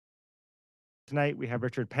tonight we have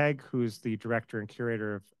Richard Pegg, who's the director and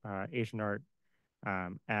curator of Asian art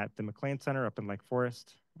at the MacLean Center up in Lake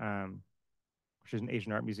Forest, which is an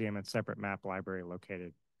Asian art museum and separate map library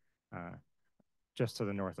located just to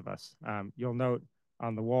the north of us. You'll note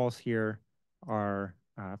on the walls here are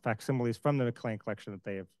facsimiles from the MacLean Collection that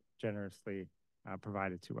they have generously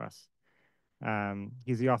provided to us.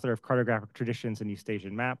 He's the author of Cartographic Traditions in East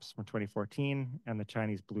Asian Maps from 2014 and the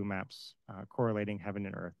Chinese Blue Maps Correlating Heaven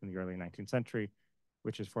and Earth in the Early 19th Century,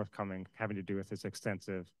 which is forthcoming, having to do with his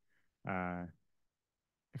extensive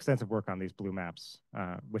work on these blue maps,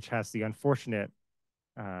 which has the unfortunate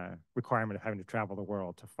requirement of having to travel the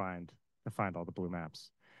world to find all the blue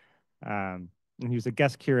maps. And he was a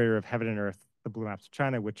guest curator of Heaven and Earth, the Blue Maps of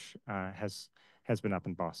China, which has been up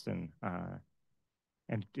in Boston,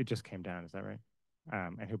 and it just came down, is that right?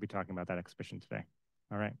 And he'll be talking about that exhibition today.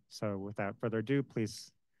 All right, so without further ado,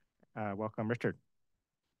 please welcome Richard.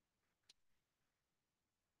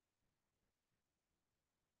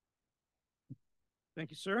 Thank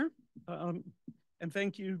you, sir. And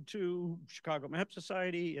thank you to Chicago Map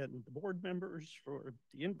Society and the board members for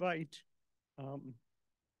the invite.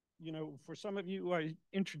 You know, for some of you, I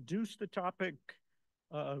introduced the topic.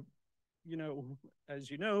 You know,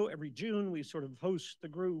 as you know, every June we sort of host the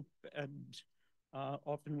group, and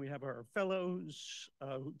often we have our fellows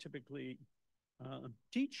who typically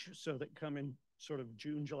teach, so that come in sort of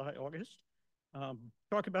June, July, August,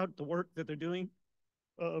 talk about the work that they're doing.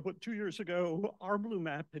 But 2 years ago, our blue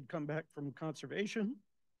map had come back from conservation.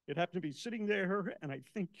 It happened to be sitting there, and I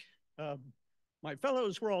think my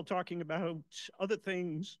fellows were all talking about other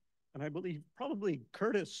things, and I believe probably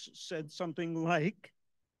Curtis said something like,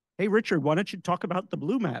 "Hey, Richard, why don't you talk about the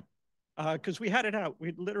blue map?" Because we had it out.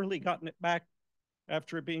 We'd literally gotten it back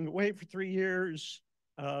after it being away for 3 years.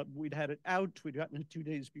 We'd had it out. We'd gotten it 2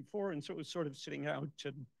 days before, and so it was sort of sitting out,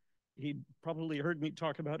 and he'd probably heard me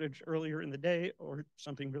talk about it earlier in the day or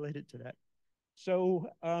something related to that. So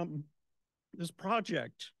this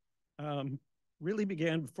project really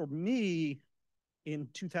began for me in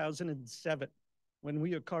 2007 when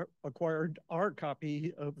we acquired our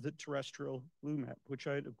copy of the terrestrial blue map, which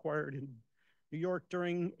I had acquired in New York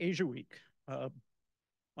during Asia Week.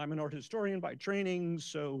 I'm an art historian by training,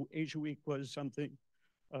 so Asia Week was something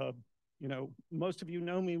you know, most of you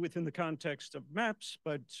know me within the context of maps,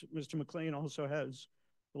 but Mr. MacLean also has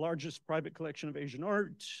the largest private collection of Asian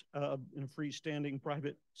art in a freestanding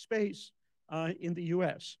private space in the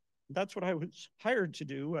US. That's what I was hired to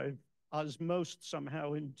do. I've osmosed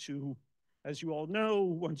somehow into, as you all know,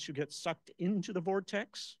 once you get sucked into the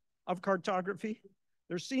vortex of cartography,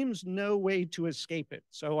 there seems no way to escape it.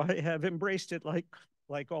 So I have embraced it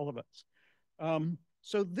like all of us.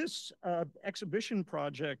 So this exhibition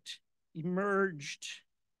project emerged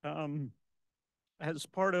as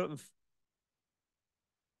part of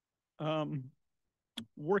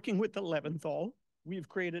working with the Leventhal. We've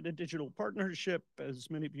created a digital partnership. As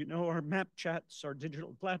many of you know, our Map Chats, our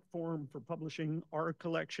digital platform for publishing our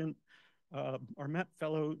collection. Our Map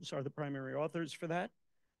Fellows are the primary authors for that.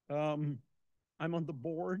 I'm on the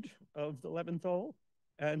board of the Leventhal,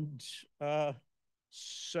 and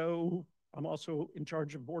so I'm also in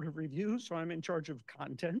charge of board of review, so I'm in charge of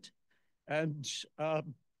content. And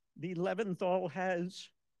the Leventhal has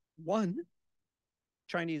one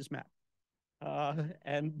Chinese map.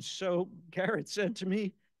 And so Garrett said to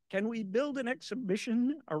me, "Can we build an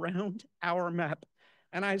exhibition around our map?"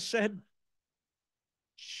 And I said,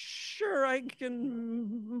 "Sure, I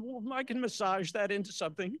can massage that into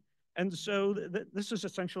something." And so this is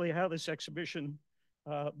essentially how this exhibition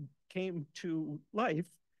came to life.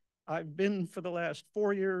 I've been for the last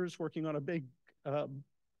 4 years working on a big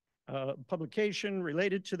publication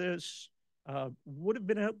related to this. Would have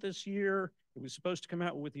been out this year. It was supposed to come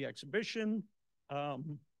out with the exhibition.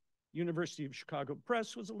 University of Chicago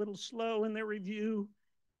Press was a little slow in their review.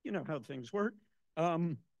 You know how things work.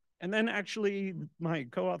 And then actually my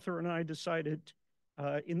co-author and I decided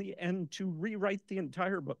in the end to rewrite the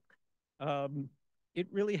entire book. It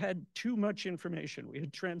really had too much information. We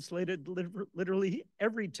had translated literally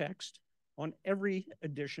every text on every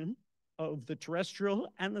edition of the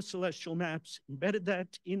terrestrial and the celestial maps, embedded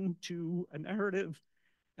that into a narrative.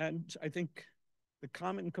 And I think the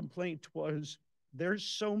common complaint was there's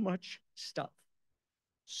so much stuff.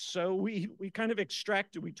 So we kind of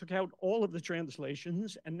extracted, we took out all of the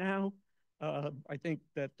translations, and now I think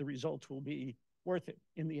that the results will be worth it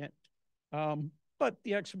in the end. But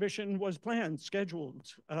the exhibition was planned,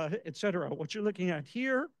 scheduled, et cetera. What you're looking at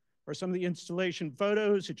here are some of the installation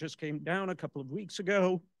photos. It just came down a couple of weeks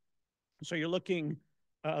ago. So you're looking,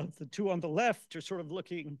 the two on the left are sort of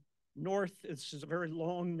looking North, this is a very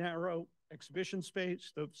long, narrow exhibition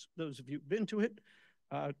space. Those of you who've been to it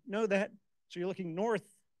know that. So you're looking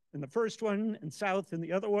north in the first one and south in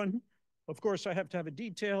the other one. Of course, I have to have a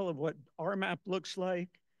detail of what our map looks like.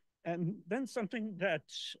 And then something that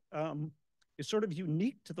is sort of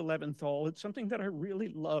unique to the Leventhal, it's something that I really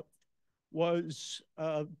loved, was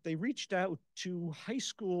they reached out to high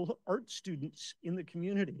school art students in the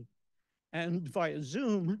community. And via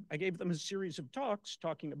Zoom, I gave them a series of talks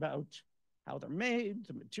talking about how they're made,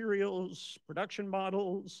 the materials, production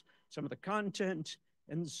models, some of the content.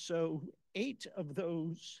 And so 8 of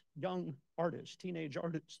those young artists, teenage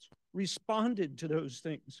artists, responded to those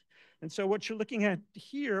things. And so what you're looking at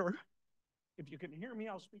here, if you can hear me,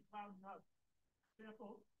 I'll speak loud enough. For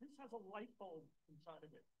example, this has a light bulb inside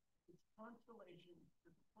of it. It's constellation.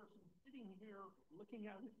 There's a person sitting here looking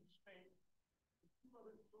out into space. Two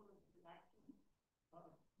other sort of reactions,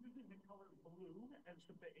 using the color blue as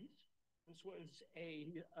the base. This was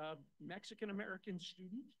a Mexican-American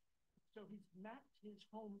student. So he's mapped his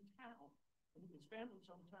hometown, and his family's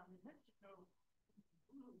hometown in Mexico,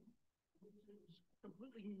 blue, which is a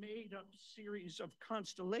completely made up series of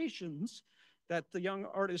constellations that the young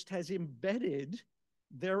artist has embedded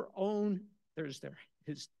their own, there's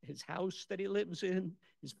his house that he lives in,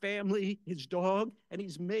 his family, his dog, and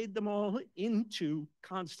he's made them all into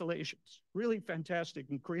constellations. Really fantastic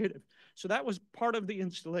and creative. So that was part of the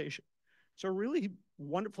installation. So a really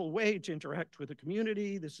wonderful way to interact with the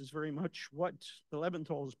community. This is very much what the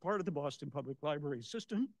Leventhal is part of the Boston Public Library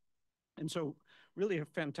system. And so really a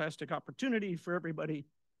fantastic opportunity for everybody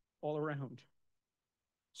all around.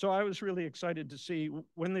 So I was really excited to see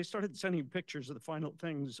when they started sending pictures of the final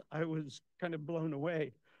things, I was kind of blown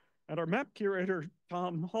away. And our map curator,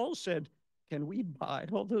 Tom Hall, said, can we buy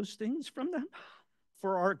all those things from them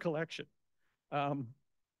for our collection? The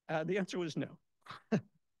answer was no.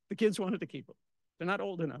 The kids wanted to keep them. They're not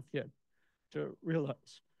old enough yet to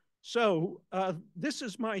realize. So this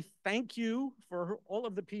is my thank you for all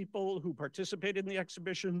of the people who participated in the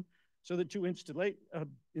exhibition. So the 2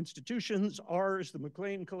 institutions, ours, the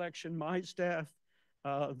MacLean Collection, my staff,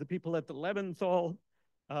 the people at the Leventhal,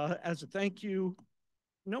 as a thank you.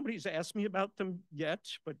 Nobody's asked me about them yet,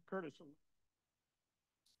 but Curtis,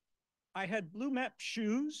 I had blue map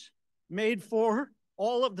shoes made for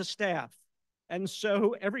all of the staff. And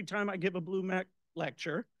so every time I give a blue map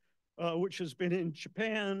lecture, which has been in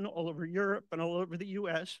Japan, all over Europe, and all over the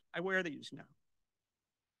US, I wear these now.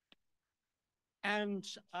 And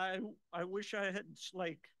I wish I had,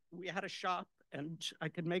 we had a shop and I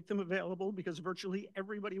could make them available because virtually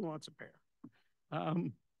everybody wants a pair.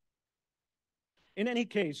 In any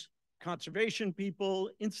case, conservation people,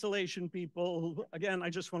 installation people, again, I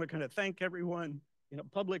just want to kind of thank everyone in a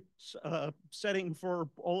public setting for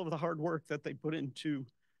all of the hard work that they put into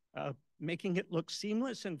making it look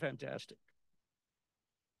seamless and fantastic.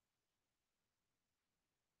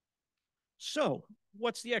 So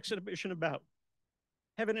what's the exhibition about?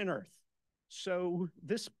 Heaven and Earth. So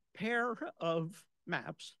this pair of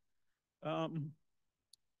maps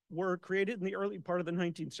were created in the early part of the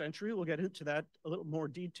 19th century. We'll get into that a little more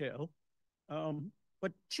detail.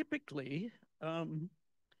 But typically,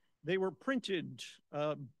 they were printed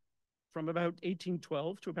from about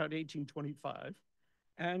 1812 to about 1825.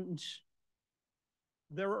 And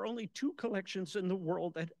there are only 2 collections in the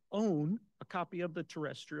world that own a copy of the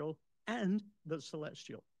terrestrial and the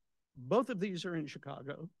celestial. Both of these are in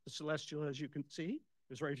Chicago. The celestial, as you can see,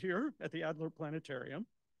 is right here at the Adler Planetarium.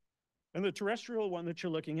 And the terrestrial one that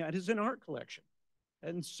you're looking at is in our collection.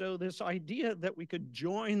 And so this idea that we could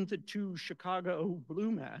join the 2 Chicago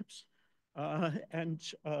blue maps and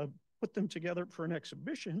put them together for an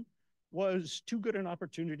exhibition was too good an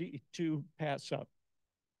opportunity to pass up.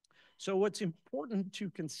 So what's important to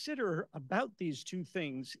consider about these 2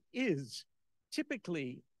 things is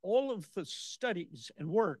typically all of the studies and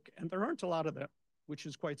work, and there aren't a lot of them, which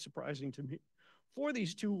is quite surprising to me, for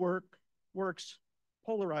these 2 works,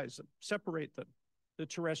 polarize them, separate them. The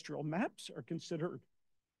terrestrial maps are considered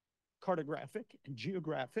cartographic and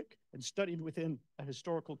geographic and studied within a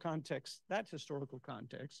historical context, that historical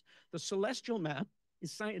context. The celestial map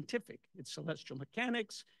is scientific. It's celestial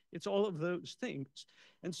mechanics. It's all of those things.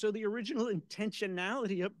 And so the original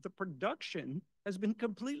intentionality of the production has been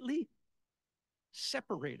completely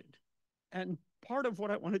separated. And part of what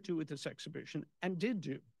I want to do with this exhibition, and did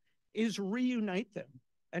do, is reunite them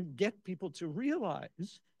and get people to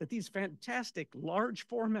realize that these fantastic large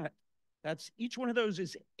format, that's each one of those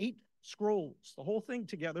is 8 scrolls. The whole thing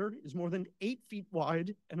together is more than 8 feet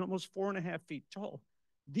wide and almost 4.5 feet tall.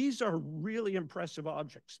 These are really impressive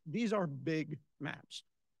objects. These are big maps.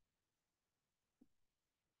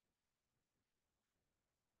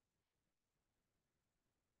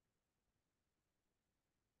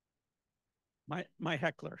 my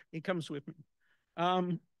heckler. He comes with me.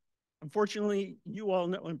 Um, Unfortunately, you all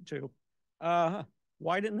know him too.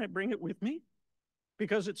 Why didn't I bring it with me?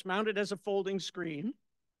 Because it's mounted as a folding screen,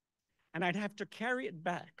 and I'd have to carry it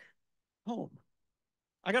back home.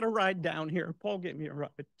 I got a ride down here. Paul gave me a ride,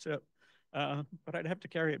 so, but I'd have to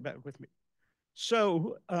carry it back with me.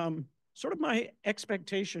 So, sort of my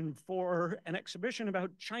expectation for an exhibition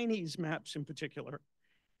about Chinese maps in particular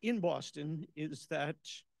in Boston is that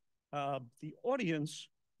the audience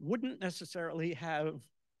wouldn't necessarily have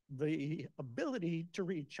the ability to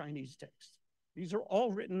read Chinese text. These are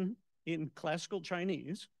all written in classical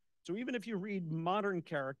Chinese. So even if you read modern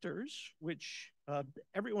characters, which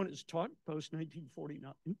everyone is taught post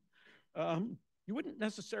 1949, you wouldn't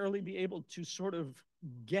necessarily be able to sort of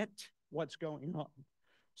get what's going on.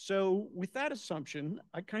 So with that assumption,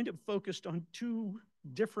 I kind of focused on two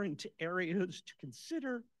different areas to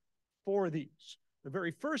consider for these. The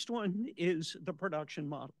very first one is the production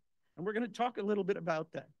model. And we're going to talk a little bit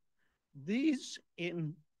about that. These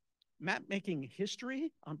in map making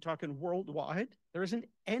history, I'm talking worldwide, there isn't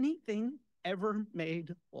anything ever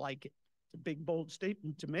made like it. It's a big, bold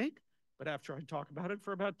statement to make, but after I talk about it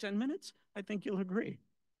for about 10 minutes, I think you'll agree.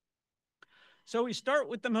 So we start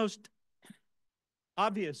with the most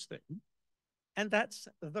obvious thing, and that's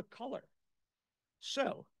the color.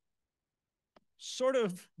 So, sort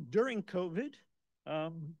of during COVID,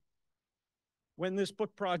 when this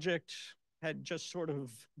book project had just sort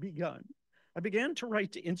of begun, I began to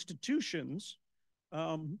write to institutions.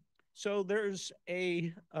 So there's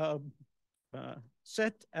a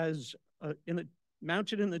set as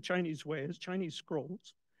mounted in the Chinese way as Chinese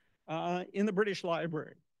scrolls in the British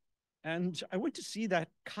Library. And I went to see that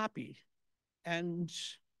copy. And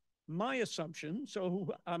my assumption, so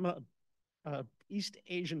I'm a East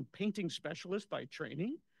Asian painting specialist by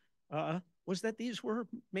training, was that these were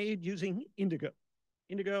made using indigo.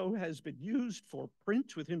 Indigo has been used for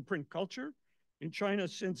print within print culture in China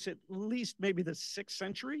since at least maybe the 6th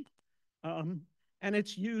century. And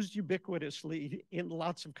it's used ubiquitously in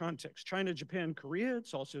lots of contexts. China, Japan, Korea.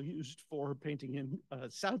 It's also used for painting in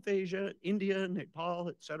South Asia, India, Nepal,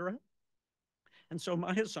 etc. And so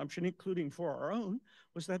my assumption, including for our own,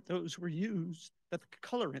 was that those were used, that the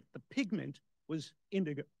colorant, the pigment, was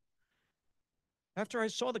indigo. After I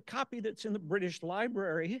saw the copy that's in the British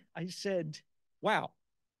Library, I said, wow,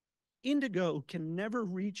 indigo can never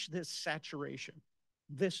reach this saturation,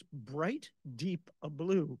 this bright, deep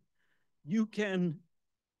blue. You can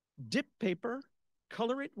dip paper,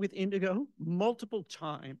 color it with indigo multiple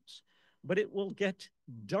times, but it will get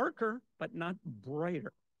darker, but not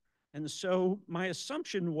brighter. And so my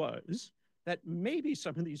assumption was that maybe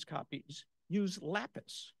some of these copies use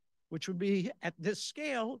lapis, which would be at this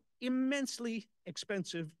scale immensely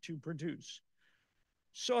expensive to produce.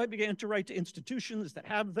 So I began to write to institutions that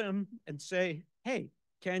have them and say, hey,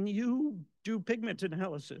 can you do pigment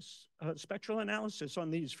analysis, spectral analysis on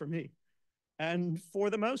these for me? And for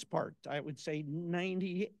the most part, I would say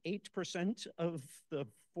 98% of the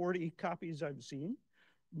 40 copies I've seen,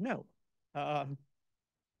 no.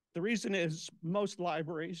 The reason is most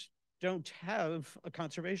libraries don't have a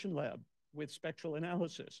conservation lab with spectral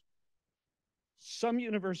analysis. Some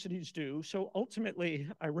universities do. So ultimately,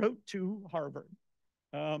 I wrote to Harvard,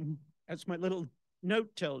 as my little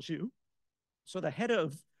note tells you. So the head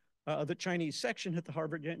of the Chinese section at the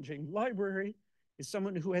Harvard Yanjing Library is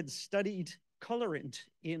someone who had studied colorant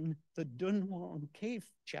in the Dunhuang cave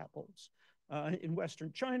chapels in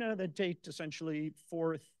Western China that date essentially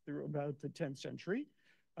 4th through about the 10th century.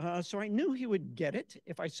 So I knew he would get it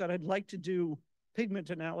if I said I'd like to do pigment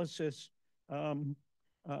analysis to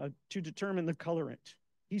determine the colorant.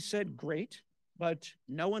 He said, great, but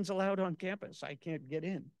no one's allowed on campus. I can't get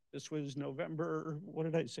in. This was November, what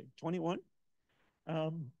did I say, 21?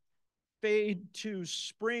 Fade to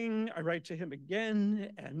spring, I write to him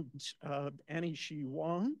again, and Annie Shi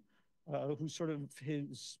Wang, who's sort of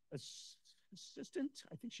his assistant,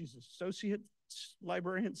 I think she's associate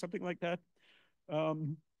librarian, something like that.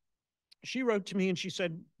 She wrote to me and she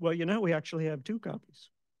said, well, you know, we actually have 2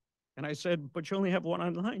 copies. And I said, but you only have 1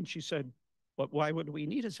 online. She said, but why would we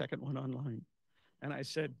need a second one online? And I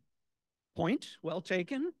said, point, well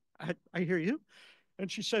taken. I hear you.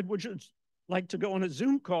 And she said, would you like to go on a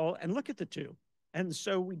Zoom call and look at the 2? And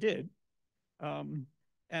so we did. At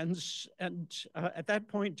that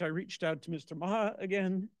point, I reached out to Mr. Ma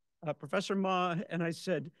again, Professor Ma, and I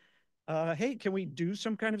said, hey, can we do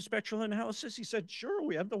some kind of spectral analysis? He said, sure,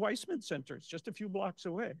 we have the Weissman Center. It's just a few blocks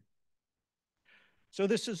away. So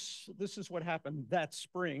this is what happened that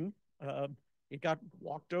spring. It got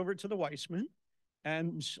walked over to the Weissman.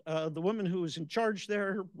 And the woman who was in charge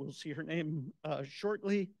there, we'll see her name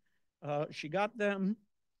shortly, she got them.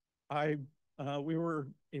 We were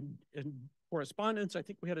in correspondence. I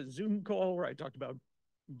think we had a Zoom call where I talked about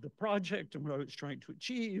the project and what I was trying to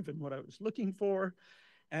achieve and what I was looking for.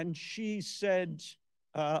 And she said,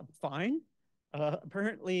 fine.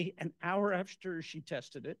 Apparently, an hour after she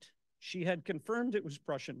tested it, she had confirmed it was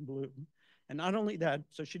Prussian blue. And not only that,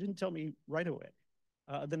 so she didn't tell me right away.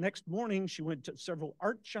 The next morning, she went to several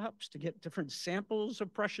art shops to get different samples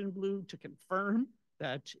of Prussian blue to confirm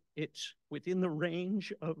that it's within the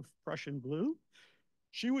range of Prussian blue.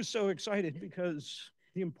 She was so excited because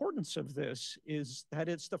the importance of this is that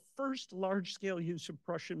it's the first large-scale use of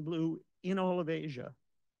Prussian blue in all of Asia.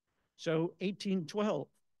 So 1812,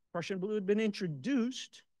 Prussian blue had been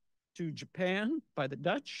introduced to Japan by the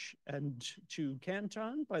Dutch and to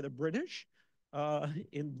Canton by the British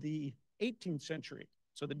in the 18th century.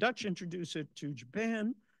 So the Dutch introduced it to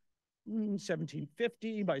Japan in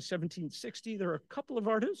 1750. By 1760, there are a couple of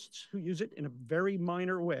artists who use it in a very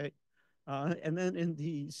minor way. And then in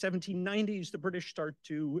the 1790s, the British start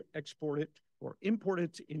to export it or import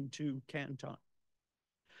it into Canton.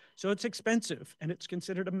 So it's expensive and it's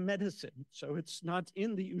considered a medicine. So it's not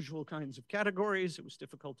in the usual kinds of categories. It was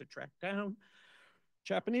difficult to track down.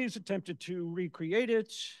 Japanese attempted to recreate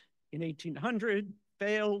it in 1800,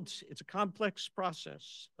 failed. It's a complex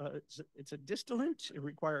process. It's a distillant. It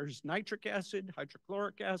requires nitric acid,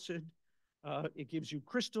 hydrochloric acid. It gives you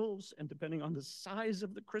crystals, and depending on the size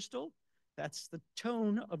of the crystal, that's the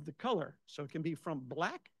tone of the color. So it can be from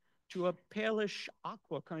black to a palish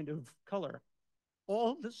aqua kind of color,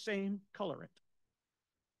 all the same colorant.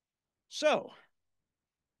 So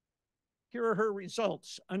here are her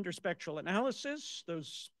results under spectral analysis,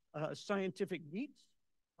 those scientific geeks.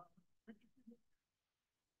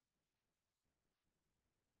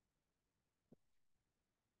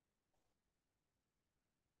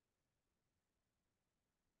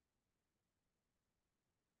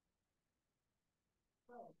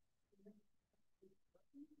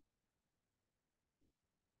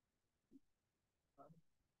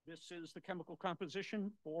 This is the chemical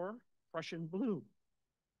composition for Prussian blue.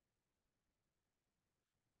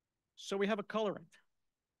 So we have a colorant,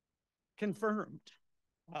 confirmed.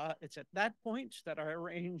 It's at that point that I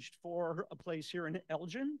arranged for a place here in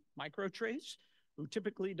Elgin, Microtrace, who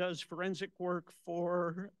typically does forensic work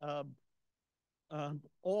for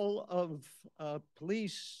all of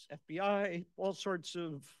police, FBI, all sorts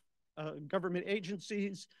of government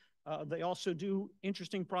agencies. They also do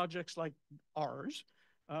interesting projects like ours.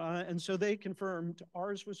 And so they confirmed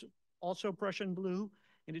ours was also Prussian blue.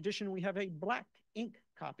 In addition, we have a black ink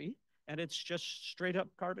copy, and it's just straight up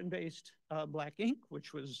carbon-based black ink,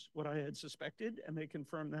 which was what I had suspected, and they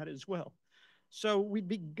confirmed that as well. So we'd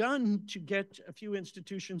begun to get a few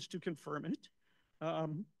institutions to confirm it.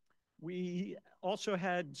 We also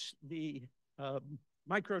had the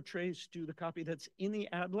Microtrace do the copy that's in the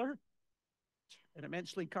Adler, an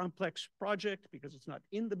immensely complex project because it's not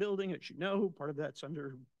in the building, as you know. Part of that's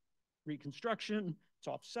under reconstruction. It's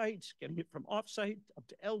off-site, getting it from off-site up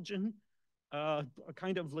to Elgin, a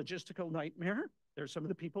kind of logistical nightmare. There's some of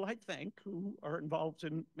the people I thank who are involved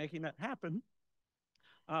in making that happen.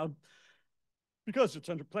 Because it's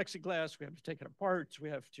under plexiglass, we have to take it apart. We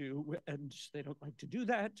have to, and they don't like to do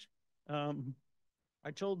that.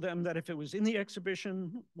 I told them that if it was in the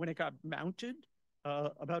exhibition when it got mounted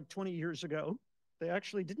about 20 years ago, they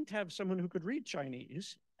actually didn't have someone who could read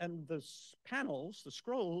Chinese, and the panels, the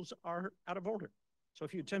scrolls, are out of order. So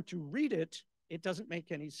if you attempt to read it, it doesn't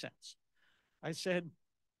make any sense. I said,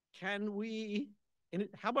 can we,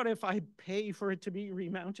 how about if I pay for it to be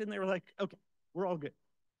remounted? And they were like, okay, we're all good.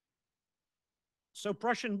 So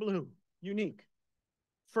Prussian blue, unique.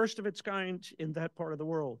 First of its kind in that part of the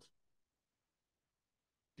world.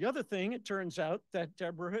 The other thing, it turns out that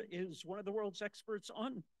Deborah is one of the world's experts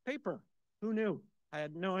on paper. Who knew? I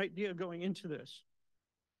had no idea going into this.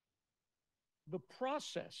 The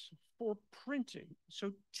process for printing,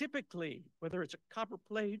 so typically, whether it's a copper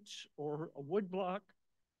plate or a wood block,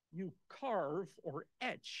 you carve or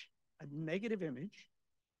etch a negative image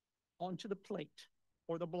onto the plate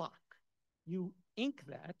or the block. You ink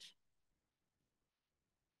that.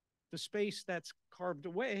 The space that's carved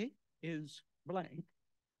away is blank.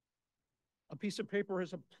 A piece of paper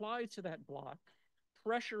is applied to that block,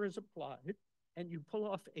 pressure is applied, and you pull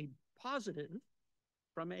off a positive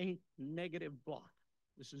from a negative block.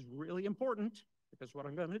 This is really important because what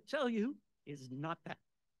I'm going to tell you is not that.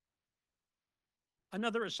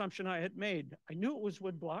 Another assumption I had made, I knew it was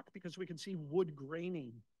wood block because we can see wood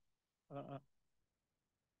graining.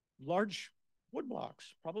 Large wood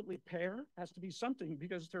blocks, probably pear, has to be something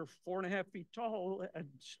because they're 4.5 feet tall and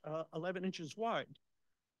 11 inches wide.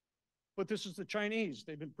 But this is the Chinese.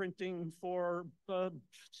 They've been printing for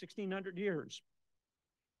 1,600 years.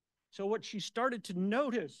 So what she started to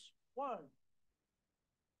notice was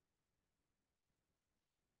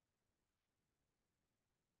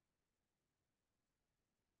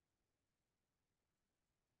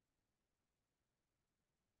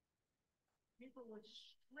paper was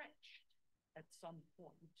stretched at some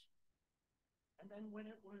point. And then when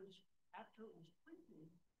it was, after it was printed,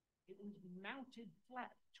 it was mounted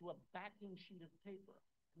flat to a backing sheet of paper.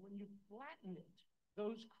 And when you flatten it,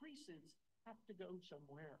 those creases have to go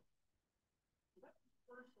somewhere. So that's the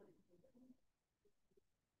first thing.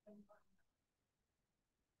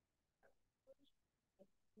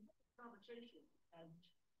 Conversation, and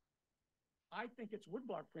I think it's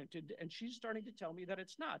woodblock printed, and she's starting to tell me that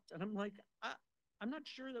it's not. And I'm like, I'm not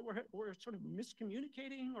sure that we're sort of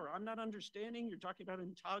miscommunicating, or I'm not understanding. You're talking about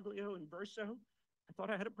intaglio and verso. I thought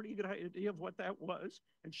I had a pretty good idea of what that was.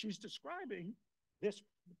 And she's describing this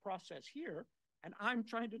process here, and I'm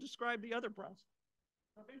trying to describe the other process.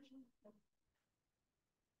 Eventually,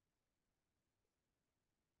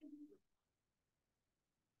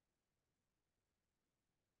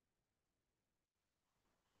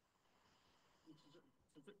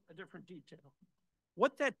 this is a different detail.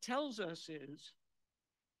 What that tells us is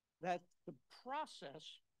that the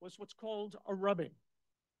process was what's called a rubbing.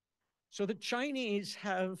 So the Chinese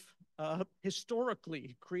have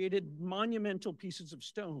historically created monumental pieces of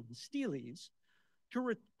stone, steles, to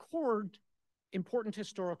record important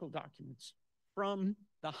historical documents from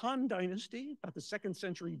the Han Dynasty, about the 2nd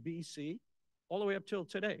century BC, all the way up till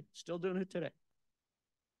today, still doing it today.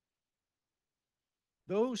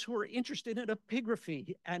 Those who are interested in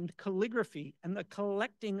epigraphy and calligraphy and the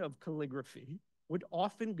collecting of calligraphy would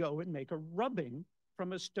often go and make a rubbing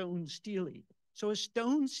from a stone stele. So a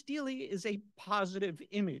stone stele is a positive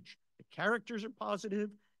image. The characters are positive.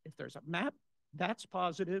 If there's a map, that's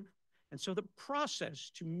positive. And so the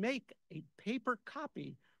process to make a paper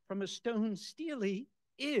copy from a stone stele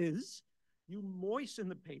is you moisten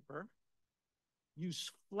the paper, you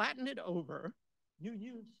flatten it over, you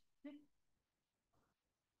use thick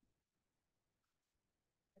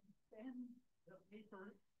and bend the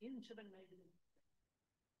paper into the negative,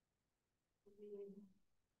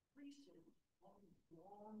 creases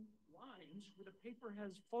long lines where the paper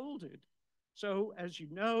has folded. So as you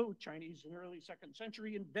know, Chinese in early 2nd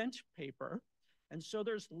century invent paper. And so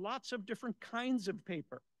there's lots of different kinds of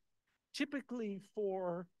paper. Typically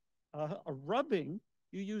for a rubbing,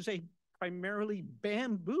 you use a primarily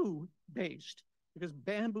bamboo based, because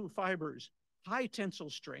bamboo fibers, high tensile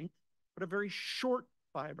strength, but a very short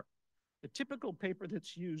fiber. The typical paper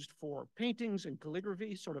that's used for paintings and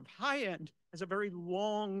calligraphy, sort of high end, has a very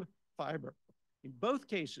long fiber. In both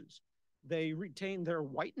cases, they retain their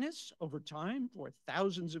whiteness over time for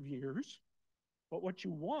thousands of years. But what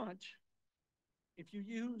you want, if you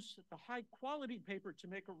use the high quality paper to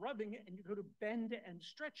make a rubbing and you go to bend and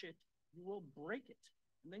stretch it, you will break it.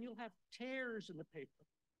 And then you'll have tears in the paper.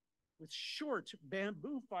 With short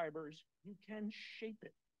bamboo fibers, you can shape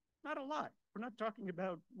it. Not a lot. We're not talking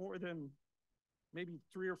about more than maybe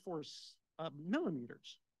 3 or 4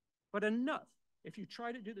 millimeters, but enough. If you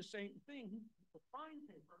try to do the same thing with fine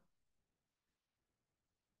paper,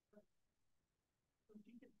 it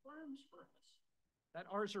confirms for us that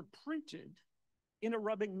ours are printed in a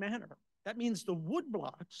rubbing manner. That means the wood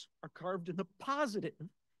blocks are carved in the positive,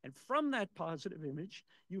 and from that positive image,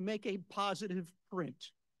 you make a positive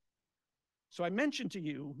print. So I mentioned to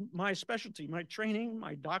you, my specialty, my training,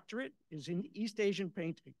 my doctorate is in East Asian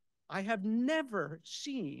painting. I have never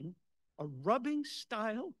seen a rubbing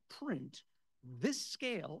style print this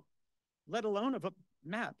scale, let alone of a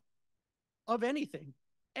map of anything,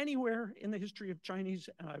 anywhere in the history of Chinese.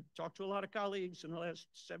 And I've talked to a lot of colleagues in the last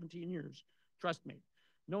 17 years. Trust me,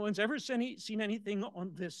 no one's ever seen anything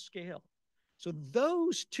on this scale. So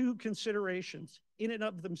those two considerations in and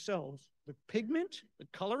of themselves, the pigment, the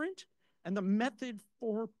colorant, and the method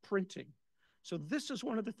for printing. So this is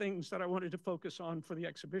one of the things that I wanted to focus on for the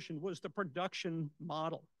exhibition, was the production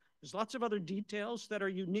model. There's lots of other details that are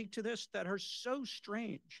unique to this that are so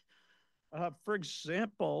strange. For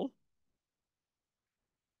example,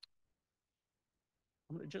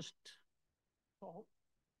 I'm gonna just call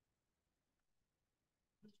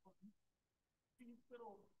this one. These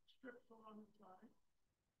little strips along the side,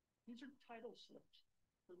 these are title slips.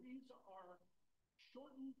 So these are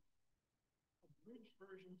shortened abridged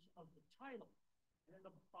versions of the title. And in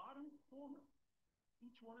the bottom corner,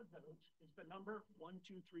 each one of those is the number 1,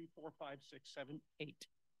 2, 3, 4, 5, 6, 7, 8.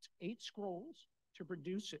 8 scrolls to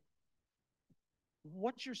produce it.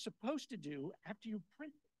 What you're supposed to do after you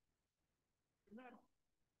print it,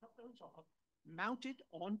 cut those off, mount it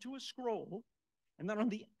onto a scroll, and then on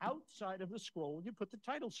the outside of the scroll, you put the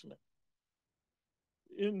title slip.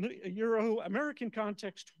 In the Euro-American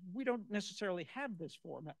context, we don't necessarily have this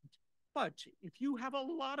format. But if you have a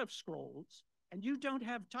lot of scrolls and you don't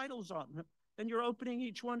have titles on them, then you're opening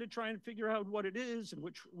each one to try and figure out what it is and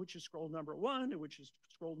which is scroll number 1 and which is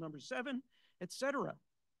scroll number 7, etc.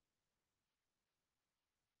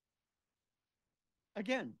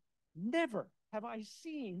 Again, never have I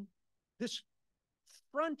seen this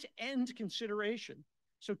front end consideration.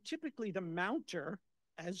 So typically the mounter,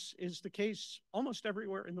 as is the case almost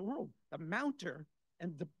everywhere in the world, the mounter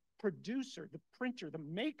and the producer, the printer, the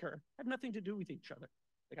maker have nothing to do with each other.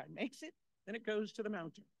 The guy makes it, then it goes to the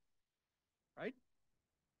mounter, right?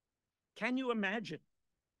 Can you imagine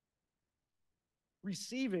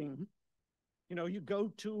receiving, you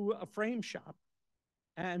go to a frame shop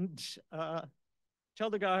and tell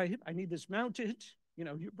the guy, I need this mounted,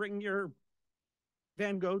 you bring your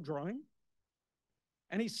Van Gogh drawing,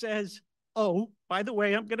 and he says, oh, by the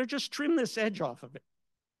way, I'm gonna just trim this edge off of it.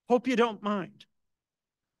 Hope you don't mind.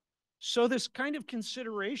 So this kind of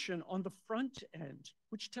consideration on the front end,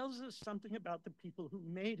 which tells us something about the people who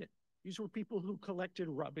made it. These were people who collected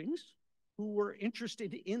rubbings, who were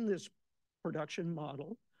interested in this production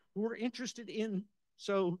model, who were interested in,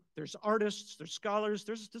 so there's artists, there's scholars,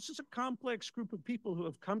 this is a complex group of people who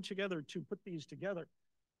have come together to put these together.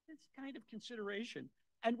 This kind of consideration.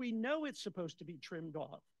 And we know it's supposed to be trimmed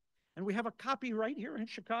off. And we have a copy right here in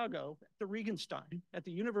Chicago at the Regenstein at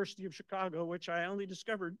the University of Chicago, which I only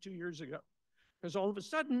discovered 2 years ago. Because all of a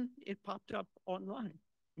sudden it popped up online.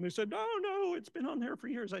 And they said, no, it's been on there for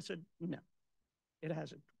years. I said, no, it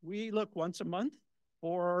hasn't. We look once a month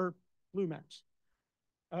for blue maps.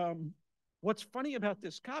 What's funny about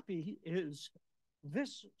this copy is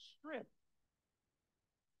this strip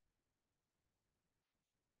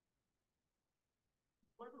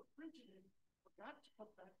whoever printed it forgot to put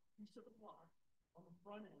that piece of the block on the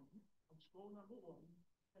front end of scroll number 1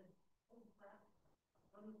 and oh crap,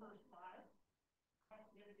 on the first 5, I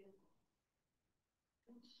get it in.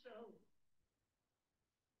 And so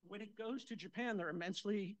when it goes to Japan, they're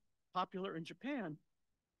immensely popular in Japan.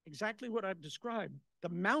 Exactly what I've described. The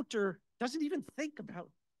mounter doesn't even think about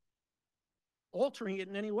altering it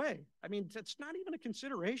in any way. I mean, that's not even a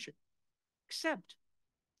consideration, except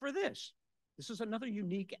for this. This is another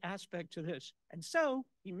unique aspect to this. And so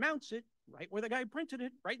he mounts it right where the guy printed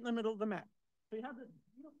it, right in the middle of the map. So you have this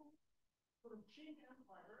beautiful sort of Qing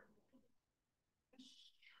Empire. This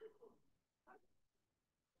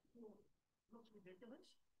looks ridiculous.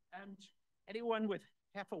 And anyone with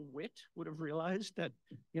half a wit would have realized that,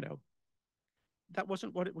 that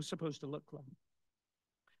wasn't what it was supposed to look like.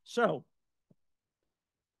 So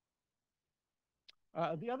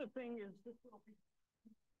the other thing is this little piece.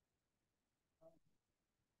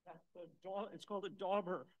 It's called a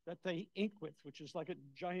dauber that they ink with, which is like a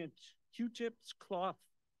giant Q-tips cloth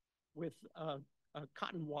with a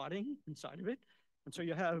cotton wadding inside of it. And so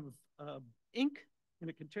you have ink in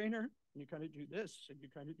a container, and you kind of do this, and you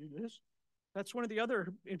kind of do this. That's one of the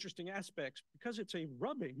other interesting aspects. Because it's a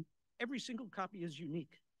rubbing, every single copy is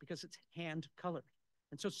unique because it's hand colored.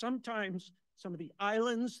 And so sometimes some of the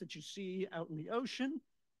islands that you see out in the ocean,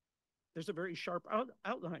 there's a very sharp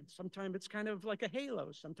outline. Sometimes it's kind of like a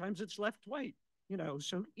halo. Sometimes it's left white,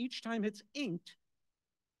 so each time it's inked,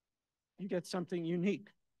 you get something unique.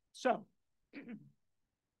 So,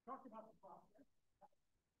 talk about the process.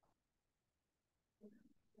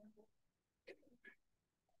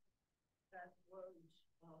 That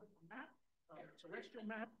was a map, a terrestrial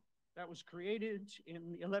map that was created in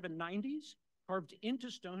the 1190s, carved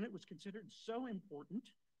into stone. It was considered so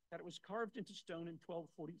important that it was carved into stone in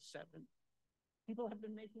 1247. People have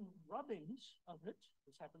been making rubbings of it.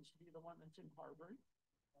 This happens to be the one that's in Harvard.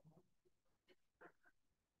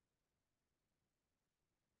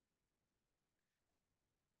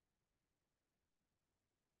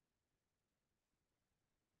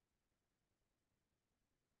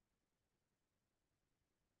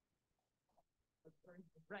 A very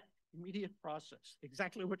direct, immediate process.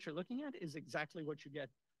 Exactly what you're looking at is exactly what you get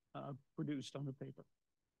produced on the paper.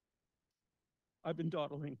 I've been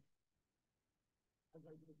dawdling.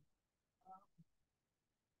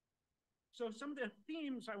 So some of the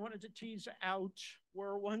themes I wanted to tease out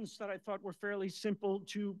were ones that I thought were fairly simple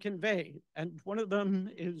to convey. And one of them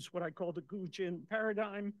is what I call the Gujin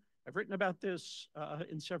paradigm. I've written about this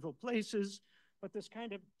in several places, but this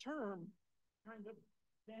kind of term, kind of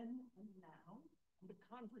then and now, the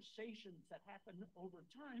conversations that happen over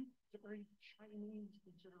time is a very Chinese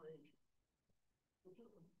consideration. If you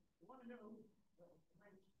want to know the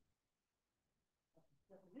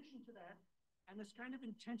definition to that, and this kind of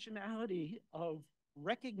intentionality of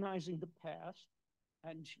recognizing the past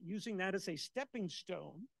and using that as a stepping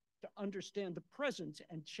stone to understand the present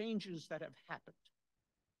and changes that have happened,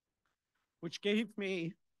 which gave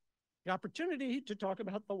me the opportunity to talk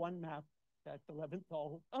about the one map that the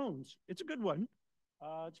Leventhal owns. It's a good one.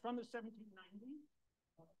 It's from the 1790s,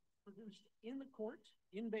 produced in the court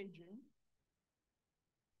in Beijing.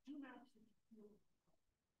 Two maps that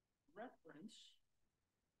reference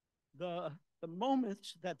the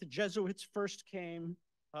moment that the Jesuits first came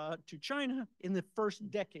to China in the first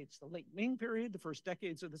decades, the late Ming period, the first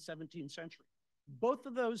decades of the 17th century. Both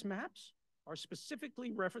of those maps are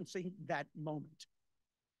specifically referencing that moment.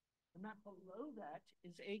 The map below that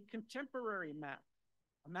is a contemporary map,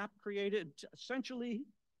 a map created essentially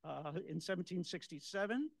in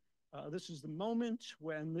 1767. This is the moment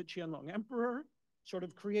when the Qianlong Emperor sort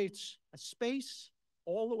of creates a space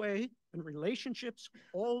all the way and relationships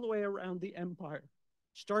all the way around the empire.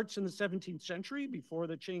 Starts in the 17th century before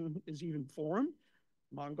the Qing is even formed.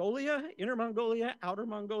 Mongolia, Inner Mongolia, Outer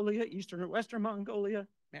Mongolia, Eastern and Western Mongolia,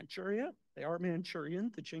 Manchuria. They are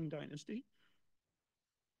Manchurian, the Qing dynasty.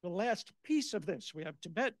 The last piece of this, we have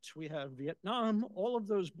Tibet, we have Vietnam, all of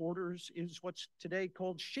those borders is what's today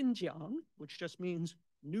called Xinjiang, which just means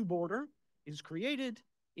new border, is created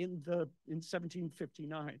in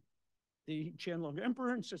 1759. The Qianlong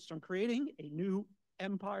Emperor insists on creating a new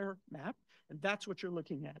empire map, and that's what you're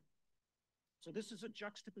looking at. So this is a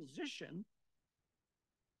juxtaposition,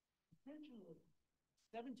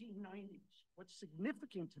 1790s. What's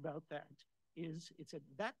significant about that is it's at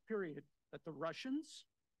that period that the Russians,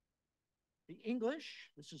 the English,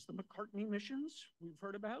 this is the McCartney missions we've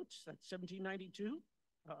heard about, that's 1792,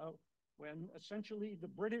 when essentially the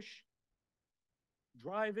British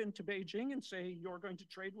drive into Beijing and say, you're going to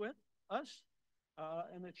trade with us.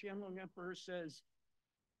 And the Qianlong Emperor says,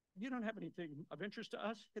 you don't have anything of interest to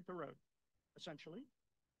us, hit the road, essentially.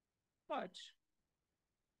 But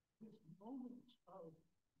this moment of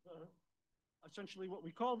essentially what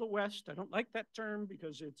we call the West, I don't like that term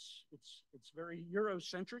because it's very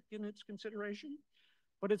Eurocentric in its consideration,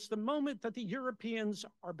 but it's the moment that the Europeans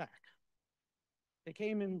are back. They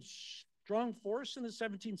came in strong force in the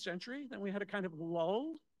 17th century, then we had a kind of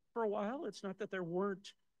lull for a while. It's not that there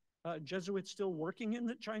weren't Jesuits still working in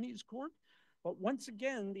the Chinese court, but once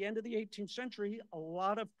again, the end of the 18th century, a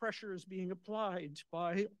lot of pressure is being applied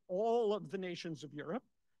by all of the nations of Europe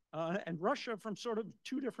and Russia from sort of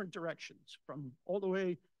two different directions, from all the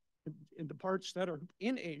way in the parts that are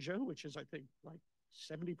in Asia, which is, I think, like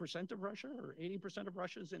 70% of Russia or 80% of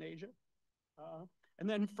Russia is in Asia, and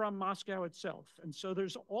then from Moscow itself. And so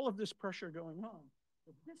there's all of this pressure going on.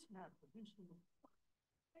 But this map produced in the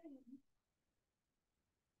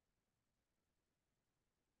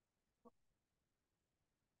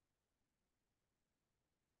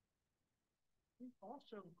we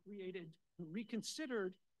also created,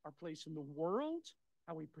 reconsidered our place in the world,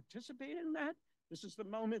 how we participate in that. This is the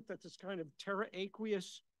moment that this kind of terra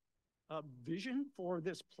aqueous vision for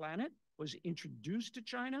this planet was introduced to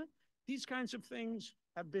China. These kinds of things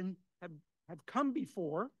have come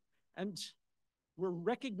before, and we're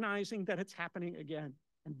recognizing that it's happening again.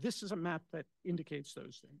 And this is a map that indicates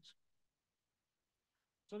those things.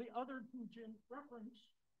 So the other Gujin reference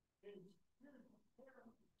is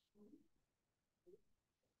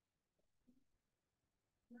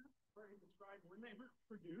described when they were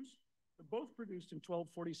produced. They're both produced in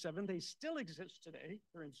 1247. They still exist today.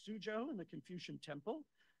 They're in Suzhou in the Confucian Temple.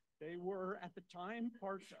 They were, at the time,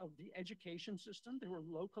 part of the education system. They were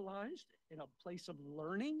localized in a place of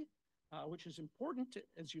learning, which is important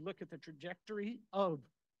as you look at the trajectory of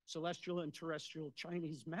celestial and terrestrial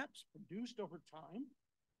Chinese maps produced over time.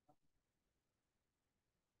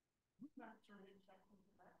 These maps are exactly the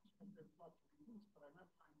maps, and there's lots of reasons, but I'm not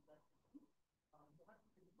time for that.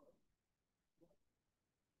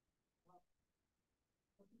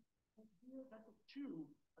 That's a two,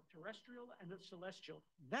 a terrestrial and a celestial.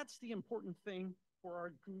 That's the important thing for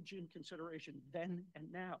our Gujin consideration then and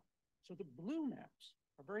now. So the blue maps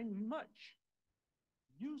are very much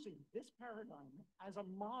using this paradigm as a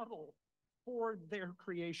model for their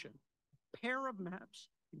creation. A pair of maps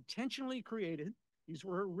intentionally created. These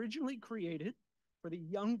were originally created for the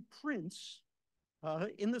young prince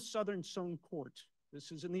in the southern Song court.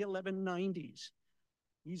 This is in the 1190s.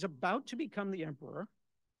 He's about to become the emperor,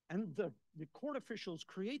 and the court officials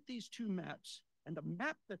create these two maps, and the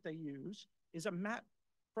map that they use is a map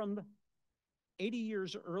from 80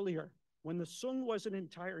 years earlier. when the Sung was an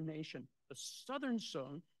entire nation. The southern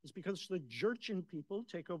Sung is because the Jurchen people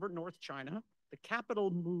take over North China. The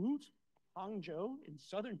capital moves, Hangzhou in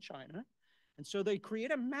southern China. And so they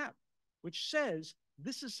create a map which says,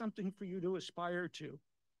 this is something for you to aspire to.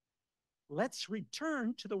 Let's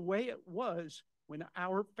return to the way it was when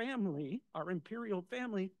our family, our imperial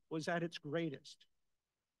family, was at its greatest.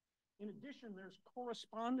 In addition, there's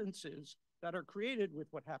correspondences that are created with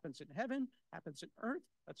what happens in heaven, happens in earth.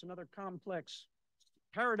 That's another complex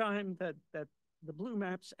paradigm that the blue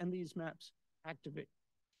maps and these maps activate.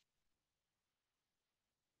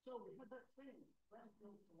 So we had that thing,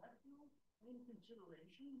 terrestrial, in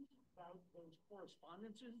consideration about those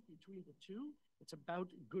correspondences between the two. It's about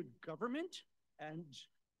good government and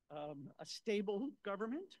a stable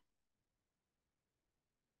government.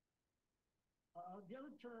 The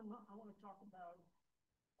other term I want to talk about,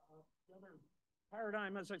 the other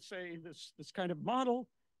paradigm, as I say, this kind of model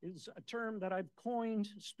is a term that I've coined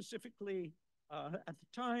specifically at the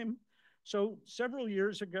time. So several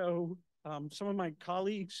years ago, some of my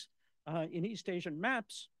colleagues in East Asian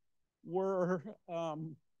maps were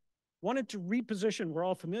wanted to reposition. We're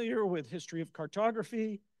all familiar with history of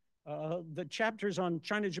cartography. The chapters on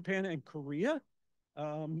China, Japan, and Korea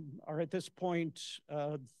are at this point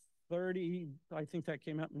 30, I think that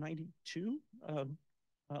came out in 92,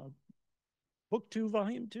 book 2,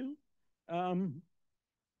 volume 2,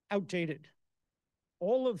 outdated.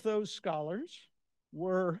 All of those scholars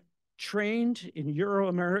were trained in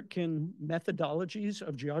Euro-American methodologies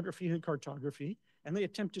of geography and cartography, and they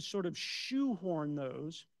attempt to sort of shoehorn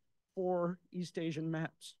those for East Asian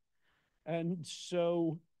maps. And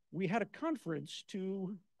so we had a conference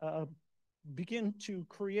to begin to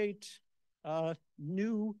create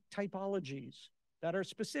new typologies that are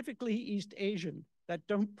specifically East Asian, that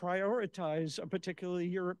don't prioritize a particularly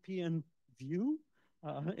European view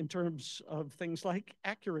in terms of things like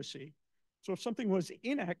accuracy. So if something was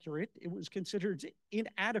inaccurate, it was considered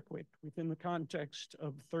inadequate within the context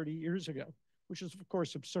of 30 years ago, which is of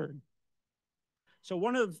course absurd. So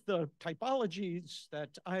one of the typologies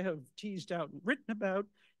that I have teased out and written about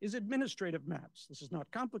is administrative maps. This is not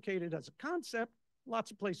complicated as a concept.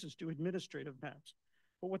 Lots of places do administrative maps.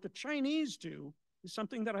 But what the Chinese do is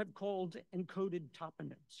something that I've called encoded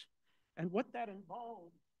toponyms. And what that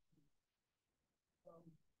involves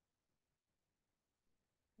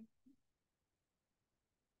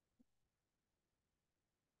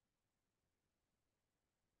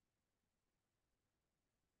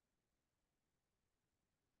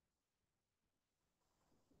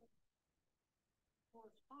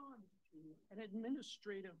corresponds to an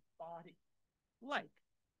administrative body, like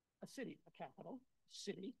a city, a capital,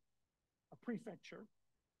 city, a prefecture,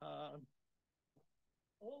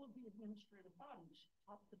 all of the administrative bodies,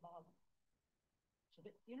 top to bottom. So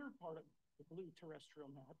the inner part of the blue terrestrial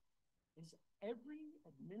map is every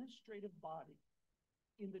administrative body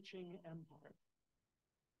in the Qing Empire.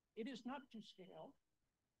 It is not to scale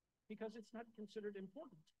because it's not considered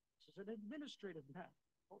important. This is an administrative map.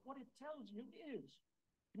 But what it tells you is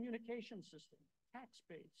communication system, tax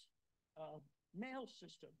base, mail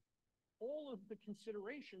system, all of the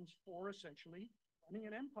considerations for essentially running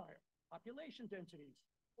an empire, population densities,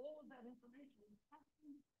 all of that information is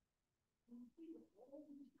happening in the field.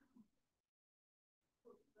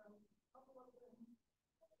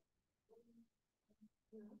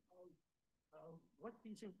 What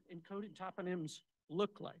these encoded toponyms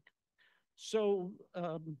look like. So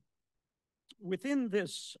within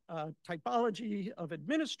this typology of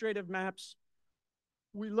administrative maps,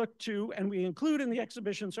 we look to, and we include in the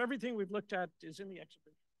exhibition, so everything we've looked at is in the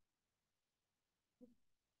exhibition.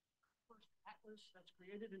 First atlas that's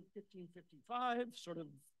created in 1555, sort of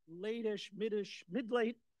late-ish,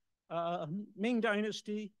 mid-late Ming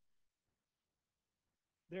Dynasty.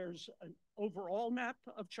 There's an overall map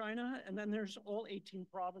of China, and then there's all 18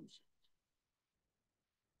 provinces.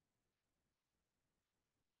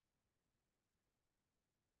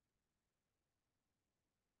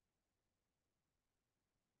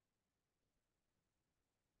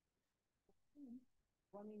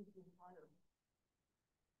 Running the entire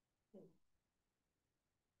state.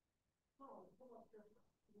 So, pull up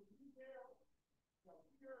this detail. So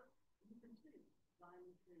here you can see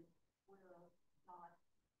line shape, square, dot,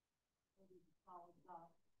 solid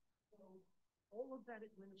dot. So all of that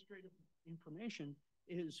administrative information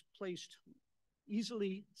is placed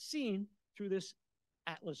easily seen through this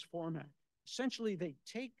atlas format. Essentially, they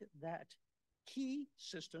take that key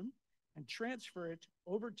system and transfer it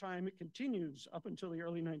over time. It continues up until the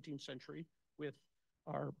early 19th century with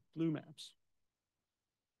our blue maps.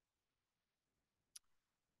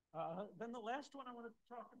 Then the last one I want to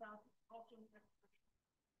talk about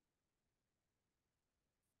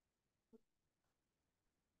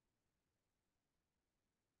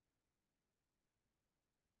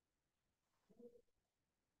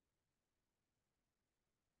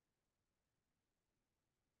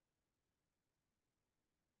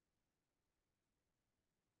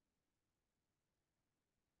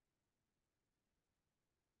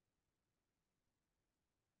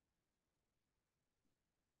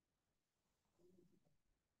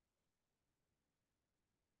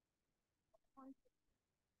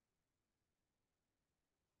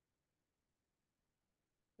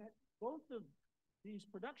That both of these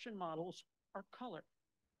production models are color,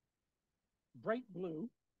 bright blue,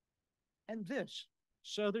 and this.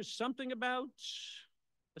 So there's something about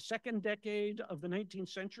the second decade of the 19th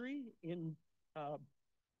century in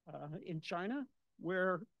China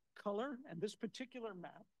where color and this particular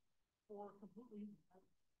map for completely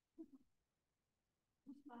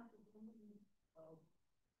this map is only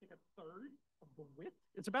like a third of the width.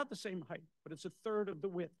 It's about the same height, but it's a third of the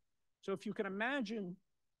width. So if you can imagine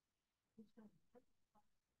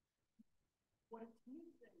what it's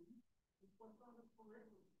missing is what's on the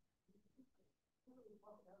periphery.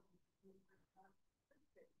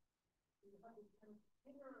 You have this kind of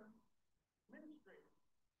inner administrator,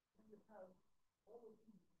 and you have all of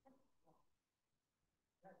these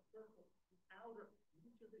that circle the outer,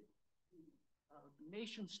 each of the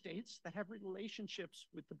nation states that have relationships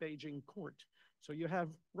with the Beijing court. So you have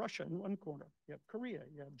Russia in one corner, you have Korea,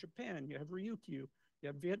 you have Japan, you have Ryukyu, you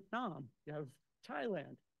have Vietnam, you have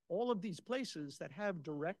Thailand, all of these places that have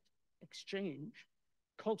direct exchange,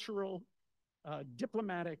 cultural,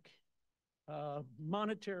 diplomatic,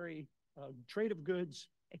 monetary, trade of goods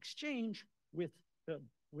exchange with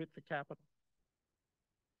the capital.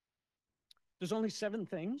 There's only 7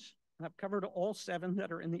 things, and I've covered all 7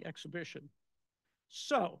 that are in the exhibition.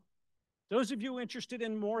 So, those of you interested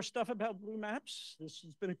in more stuff about blue maps, this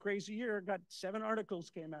has been a crazy year. Got 7 articles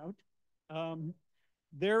came out.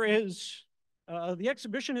 The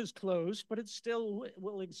exhibition is closed, but it still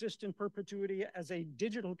will exist in perpetuity as a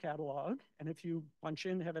digital catalog. And if you punch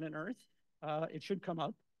in Heaven and Earth, it should come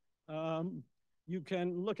up. You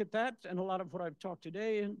can look at that and a lot of what I've talked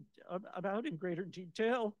today about in greater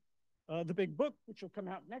detail. The big book, which will come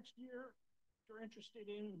out next year. If you're interested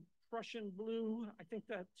in Prussian blue, I think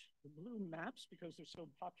that the blue maps, because they're so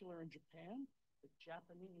popular in Japan, the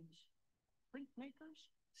Japanese printmakers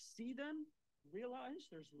see them, realize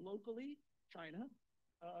there's locally China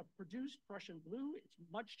produced Prussian blue. It's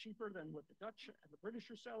much cheaper than what the Dutch and the British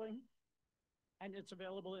are selling, and it's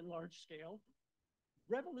available in large scale.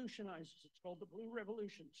 Revolutionizes, it's called the Blue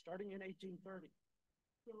Revolution, starting in 1830.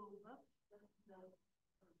 So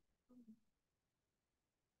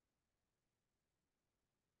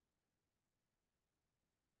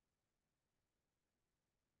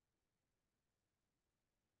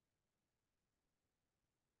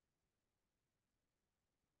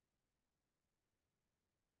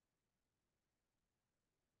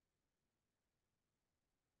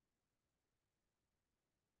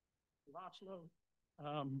Laszlo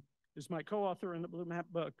is my co-author in the Blue Map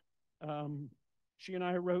book. She and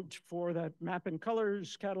I wrote for that Map in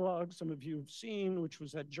Colors catalog some of you have seen, which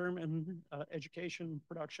was that German education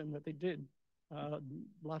production that they did.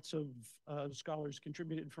 Lots of scholars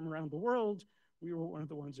contributed from around the world. We were one of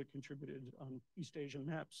the ones that contributed on East Asian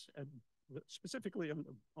maps, and specifically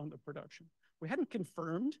on the production. We hadn't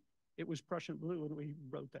confirmed it was Prussian blue when we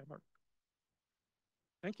wrote that article.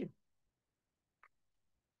 Thank you.